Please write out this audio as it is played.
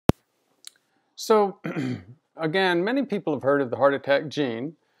So again, many people have heard of the heart attack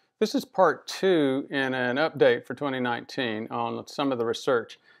gene. This is part 2 in an update for 2019 on some of the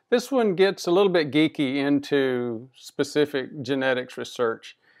research. This one gets a little bit geeky into specific genetics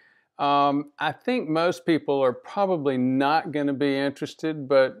research. I think most people are probably not going to be interested,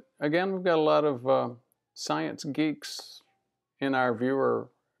 but again, we've got a lot of science geeks in our viewer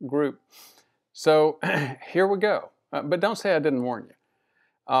group. So here we go. But don't say I didn't warn you.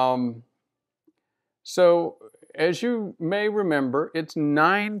 So as you may remember, it's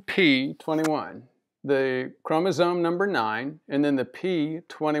 9p21, the chromosome number 9, and then the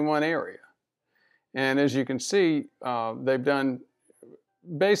p21 area. And as you can see, they've done,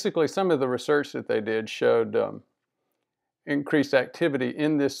 basically some of the research that they did showed increased activity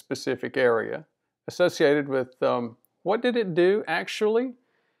in this specific area associated with, what did it do actually?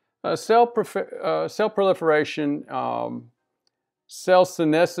 Cell proliferation, cell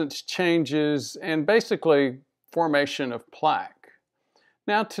senescence changes, and basically formation of plaque.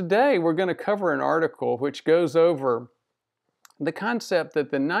 Now today we're going to cover an article which goes over the concept that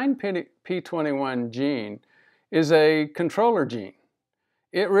the 9p21 gene is a controller gene.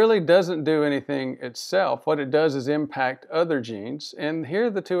 It really doesn't do anything itself. What it does is impact other genes, and here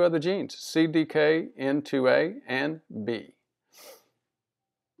are the two other genes, CDKN2A and B.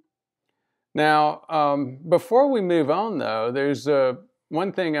 Now, before we move on though, there's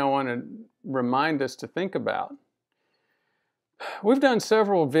one thing I want to remind us to think about. We've done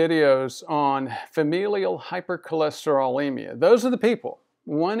several videos on familial hypercholesterolemia. Those are the people,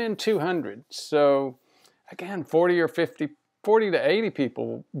 1 in 200. So again, 40 to 80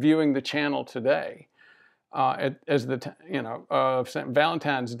 people viewing the channel today as the,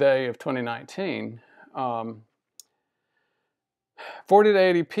 Valentine's Day of 2019. 40 to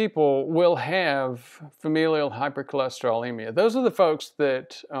 80 people will have familial hypercholesterolemia. Those are the folks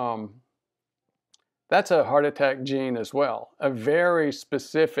that, that's a heart attack gene as well. A very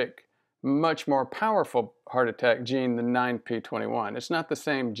specific, much more powerful heart attack gene than 9p21. It's not the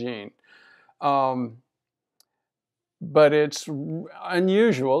same gene. But it's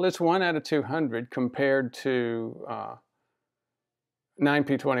unusual. It's 1 out of 200 compared to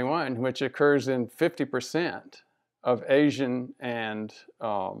 9p21, which occurs in 50% of Asian and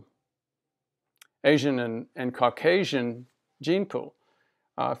Caucasian gene pool.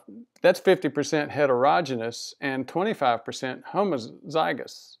 That's 50% heterogeneous and 25%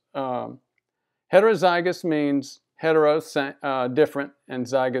 homozygous. Heterozygous means different, and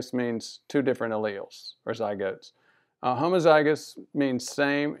zygous means 2 different alleles, or zygotes. Homozygous means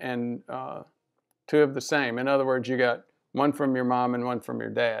same and 2 of the same. In other words, you got 1 from your mom and 1 from your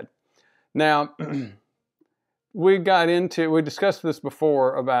dad. Now, we discussed this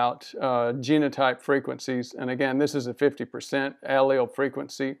before about genotype frequencies, and again, this is a 50% allele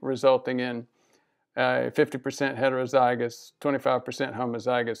frequency resulting in 50% heterozygous, 25%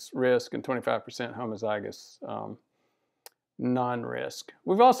 homozygous risk, and 25% homozygous non-risk.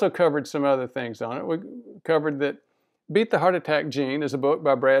 We've also covered some other things on it. We covered that Beat the Heart Attack Gene is a book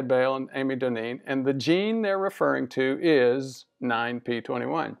by Brad Bale and Amy Doneen, and the gene they're referring to is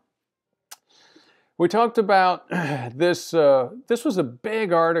 9p21. We talked about this. This was a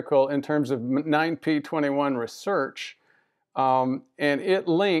big article in terms of 9p21 research, and it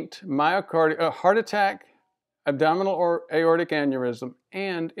linked heart attack, abdominal or aortic aneurysm,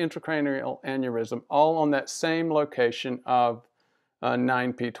 and intracranial aneurysm, all on that same location of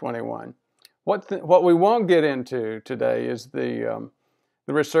 9p21. What we won't get into today is the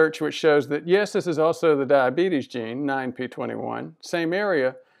research which shows that yes, this is also the diabetes gene, 9p21, same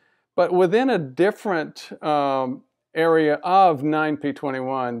area, but within a different area of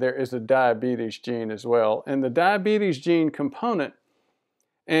 9p21, there is a diabetes gene as well. And the diabetes gene component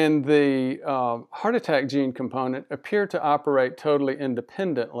and the heart attack gene component appear to operate totally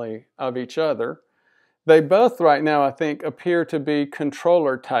independently of each other. They both right now, I think, appear to be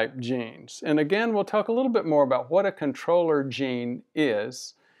controller type genes. And again, we'll talk a little bit more about what a controller gene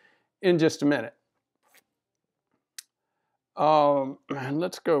is in just a minute.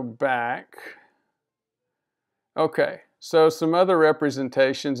 Let's go back. Okay, so some other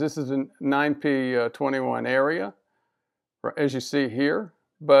representations. This is a 9p21 area, as you see here.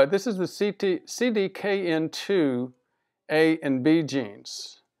 But this is the CDKN2A and B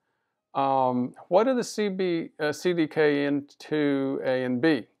genes. What are the CDKN2A and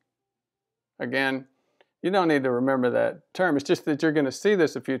B? Again, you don't need to remember that term. It's just that you're going to see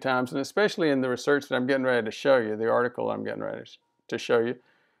this a few times, and especially in the research that I'm getting ready to show you, the article I'm getting ready to show you,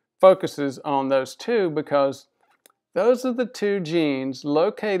 focuses on those two because those are the 2 genes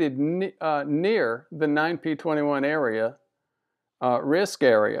located near the 9p21 area, risk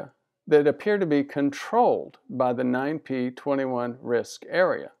area, that appear to be controlled by the 9p21 risk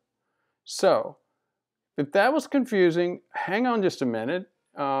area. So, if that was confusing, hang on just a minute,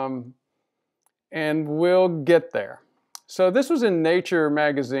 and we'll get there. So this was in Nature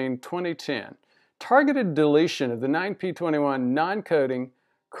magazine 2010. Targeted deletion of the 9p21 non-coding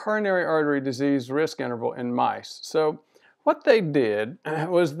coronary artery disease risk interval in mice. So what they did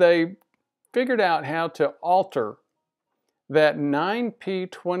was they figured out how to alter that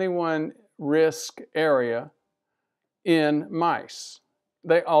 9p21 risk area in mice.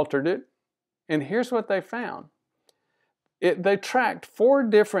 They altered it, and here's what they found. They tracked 4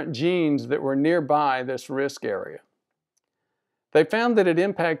 different genes that were nearby this risk area. They found that it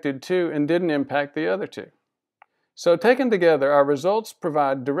impacted 2 and didn't impact the other 2. So taken together, our results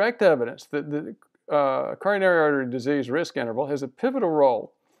provide direct evidence that the coronary artery disease risk interval has a pivotal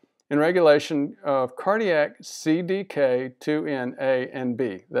role in regulation of cardiac CDK2N, A, and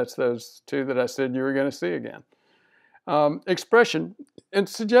B. That's those 2 that I said you were going to see again. Expression, and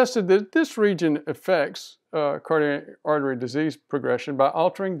suggested that this region affects coronary artery disease progression by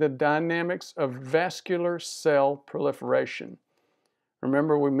altering the dynamics of vascular cell proliferation.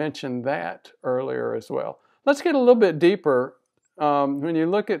 Remember, we mentioned that earlier as well. Let's get a little bit deeper. When you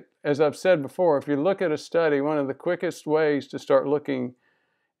look at, as I've said before, if you look at a study, one of the quickest ways to start looking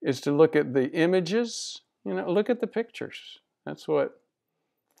is to look at the images. Look at the pictures. That's what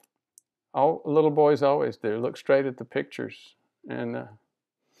all little boys always do. Look straight at the pictures. And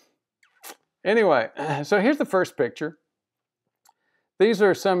anyway, so here's the first picture. These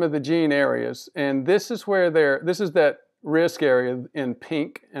are some of the gene areas, and this is where this is that risk area in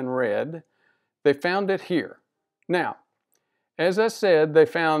pink and red. They found it here. Now, as I said, they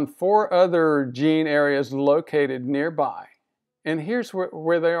found 4 other gene areas located nearby. And here's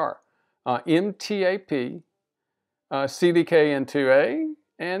where they are. MTAP, CDKN2A,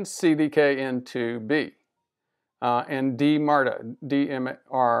 and CDKN2B, and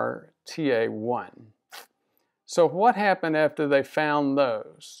DMARTA1. So what happened after they found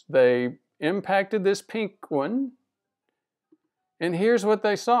those? They impacted this pink one, and here's what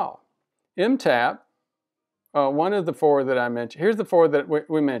they saw. MTAP, one of the 4 that I mentioned, here's the 4 that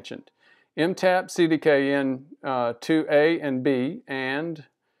we mentioned. MTAP, CDKN2A and B, and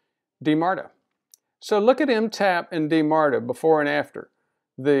DMARTA. So look at MTAP and DMARTA before and after.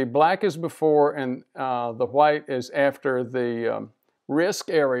 The black is before, and the white is after the risk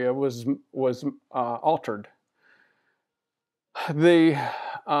area was altered. The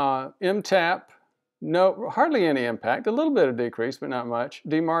MTAP, no, hardly any impact, a little bit of decrease, but not much.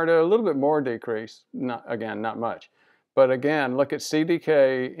 DMARTA, a little bit more decrease, not much. But again, look at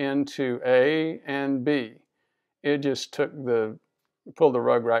CDKN2A and B. It just pulled the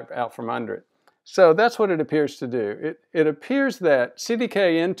rug right out from under it. So that's what it appears to do. It appears that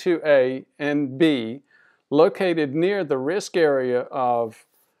CDKN2A and B, located near the risk area of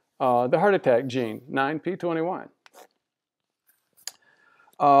the heart attack gene, 9p21.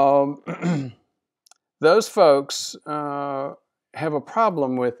 Those folks have a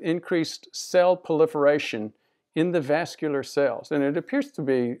problem with increased cell proliferation in the vascular cells, and it appears to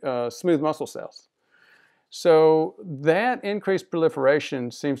be smooth muscle cells. So that increased proliferation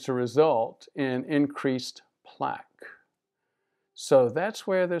seems to result in increased plaque. So that's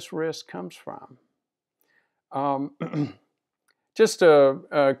where this risk comes from. Just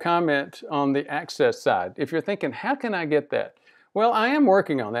a comment on the access side. If you're thinking, how can I get that? Well, I am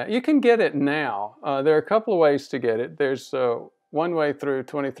working on that. You can get it now. There are a couple of ways to get it. There's one way through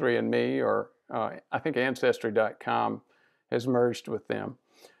 23andMe, or I think Ancestry.com has merged with them.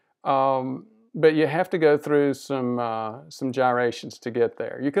 But you have to go through some gyrations to get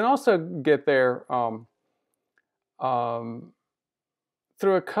there. You can also get there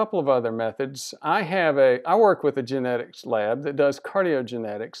through a couple of other methods. I work with a genetics lab that does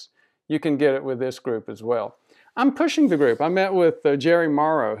cardiogenetics. You can get it with this group as well. I'm pushing the group. I met with Jerry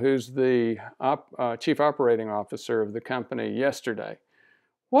Morrow, who's the Chief Operating Officer of the company, yesterday.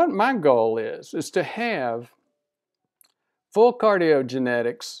 What my goal is to have full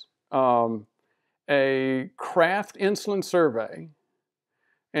cardiogenetics, a Kraft insulin survey,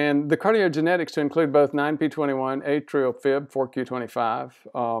 and the cardiogenetics to include both 9p21, atrial fib,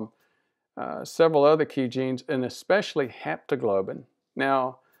 4q25, several other key genes, and especially haptoglobin.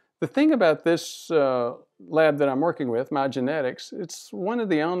 Now, the thing about this lab that I'm working with, My Genetics, it's one of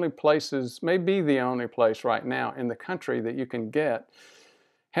the only places, maybe the only place right now in the country that you can get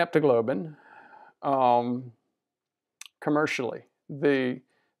haptoglobin commercially.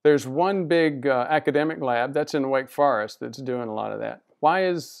 There's one big academic lab that's in Wake Forest that's doing a lot of that. Why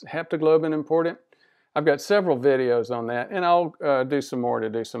is haptoglobin important? I've got several videos on that, and I'll do some more to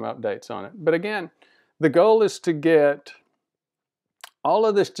do some updates on it. But again, the goal is to get all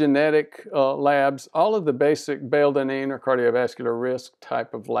of this genetic labs, all of the basic Bale-Denine or cardiovascular risk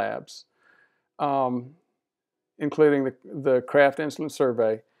type of labs, including the Kraft Insulin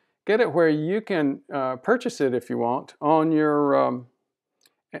Survey, get it where you can purchase it if you want on your,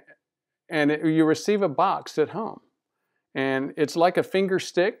 you receive a box at home. And it's like a finger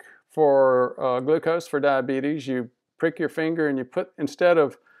stick for glucose for diabetes. You prick your finger and you put, instead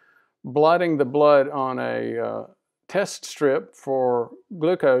of blotting the blood on a test strip for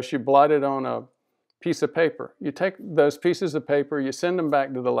glucose, you blot it on a piece of paper. You take those pieces of paper, you send them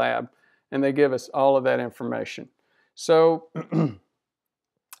back to the lab, and they give us all of that information. So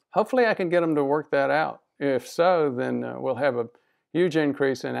hopefully I can get them to work that out. If so, then we'll have a huge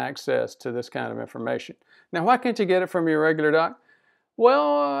increase in access to this kind of information. Now, why can't you get it from your regular doc?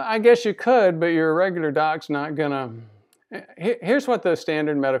 Well, I guess you could, but your regular doc's not gonna. Here's what the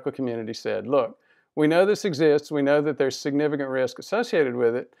standard medical community said. Look, we know this exists. We know that there's significant risk associated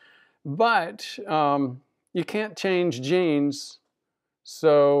with it, but you can't change genes,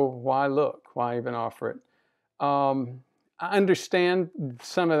 so why look? Why even offer it? I understand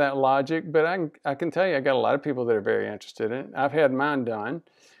some of that logic, but I can tell you I got a lot of people that are very interested in it. I've had mine done,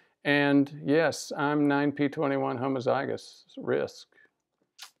 and yes, I'm 9p21 homozygous risk.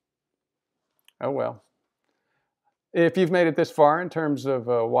 Oh well. If you've made it this far in terms of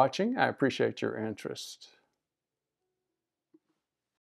watching, I appreciate your interest.